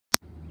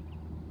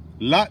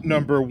Lot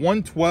number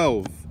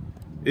 112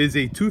 is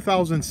a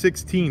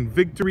 2016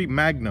 Victory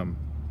Magnum.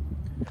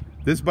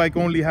 This bike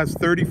only has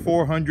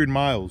 3,400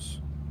 miles.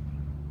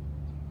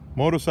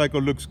 Motorcycle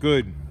looks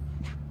good.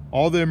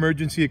 All the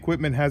emergency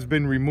equipment has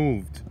been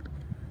removed.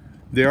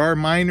 There are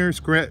minor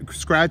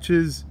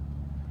scratches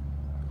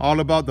all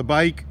about the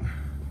bike.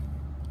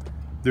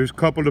 There's a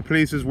couple of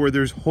places where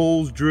there's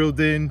holes drilled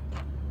in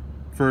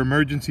for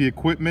emergency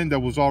equipment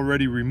that was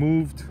already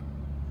removed.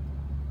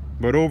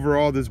 But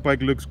overall, this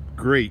bike looks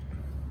great.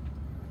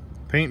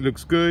 Paint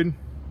looks good.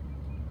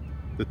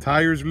 The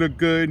tires look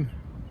good.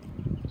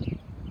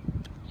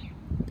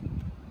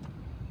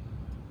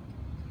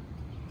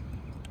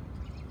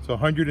 It's a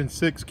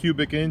 106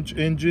 cubic inch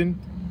engine.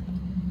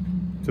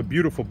 It's a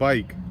beautiful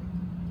bike.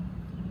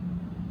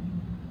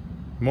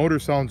 Motor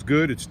sounds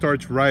good. It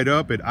starts right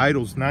up. It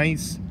idles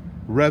nice.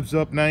 Revs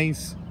up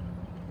nice.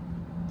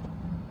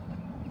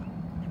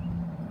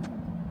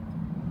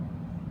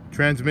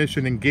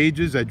 Transmission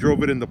engages. I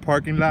drove it in the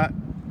parking lot.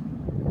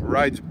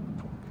 Rides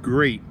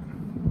great.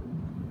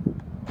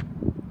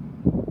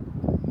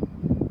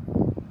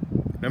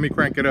 Let me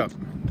crank it up.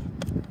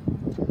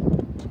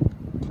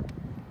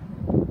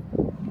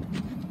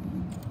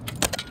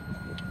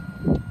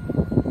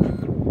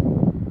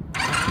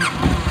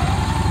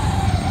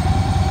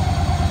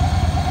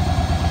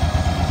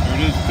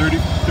 There it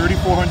is,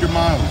 3,400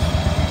 miles.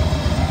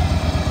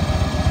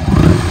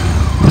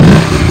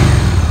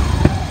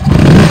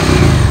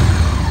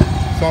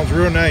 Sounds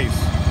real nice.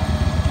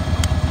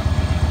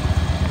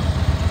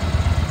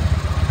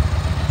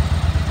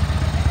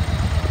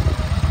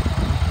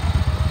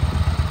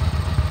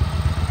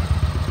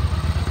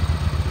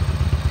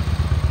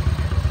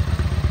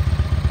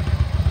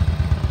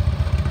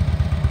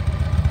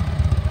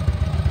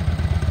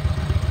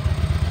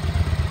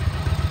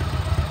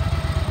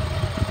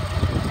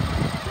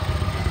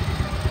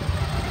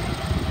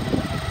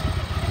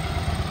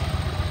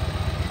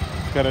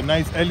 It's got a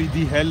nice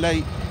LED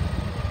headlight.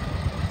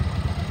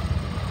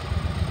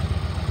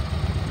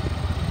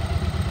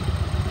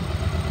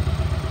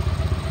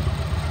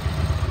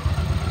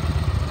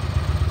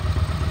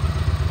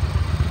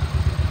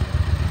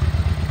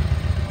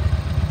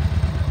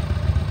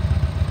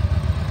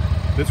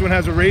 This one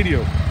has a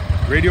radio.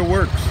 Radio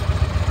works.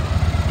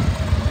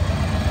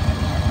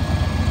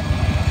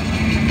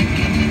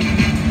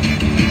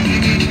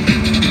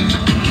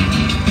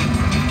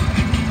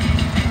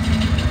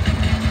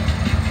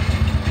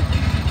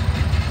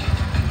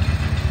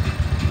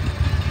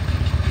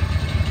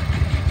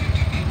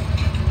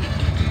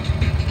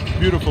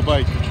 Beautiful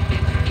bike.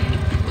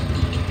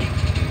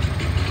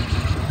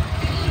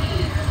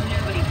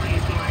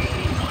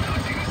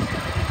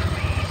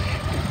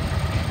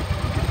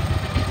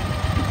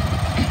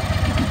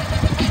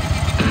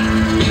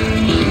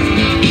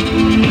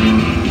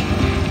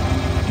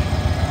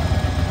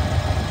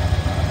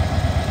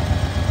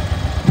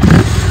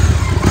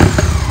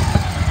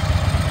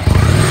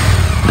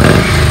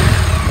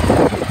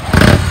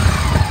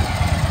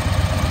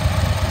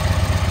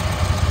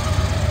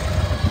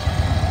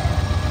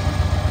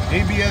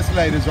 ABS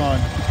light is on.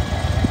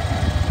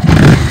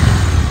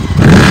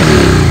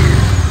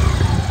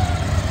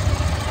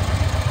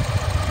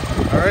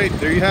 All right,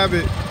 there you have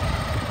it.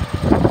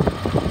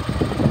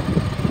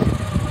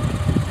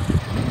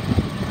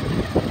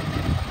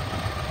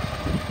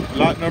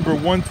 Lot number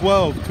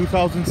 112,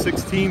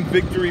 2016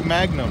 Victory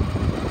Magnum.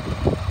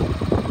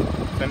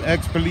 It's an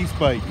ex-police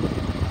bike.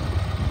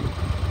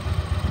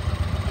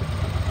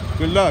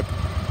 Good luck.